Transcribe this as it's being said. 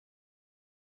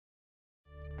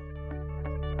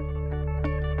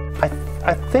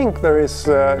I think there is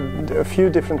a few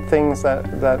different things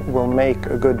that will make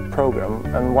a good program,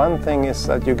 and one thing is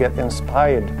that you get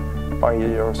inspired by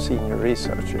your senior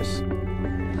researchers.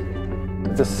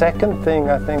 The second thing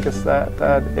I think is that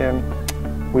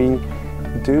we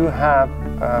do have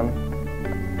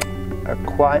a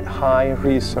quite high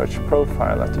research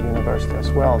profile at the university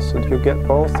as well, so you get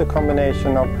both the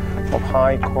combination of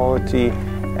high quality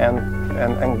and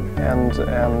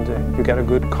you get a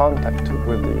good contact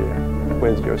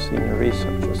with your senior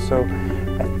researchers. So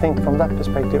I think from that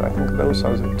perspective, I think those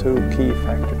are the two key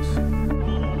factors.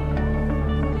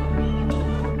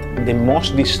 The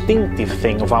most distinctive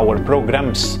thing of our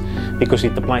programs, because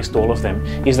it applies to all of them,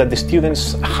 is that the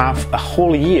students have a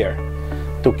whole year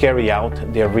to carry out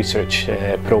their research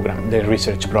program, their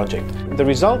research project. The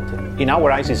result, in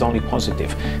our eyes, is only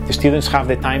positive. The students have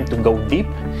the time to go deep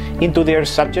into their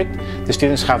subject. The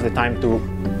students have the time to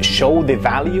show the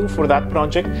value for that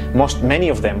project. Many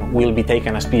of them will be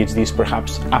taken as PhDs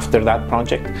perhaps after that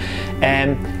project.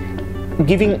 And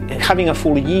having a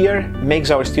full year makes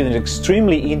our students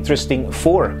extremely interesting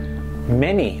for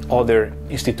many other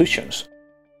institutions.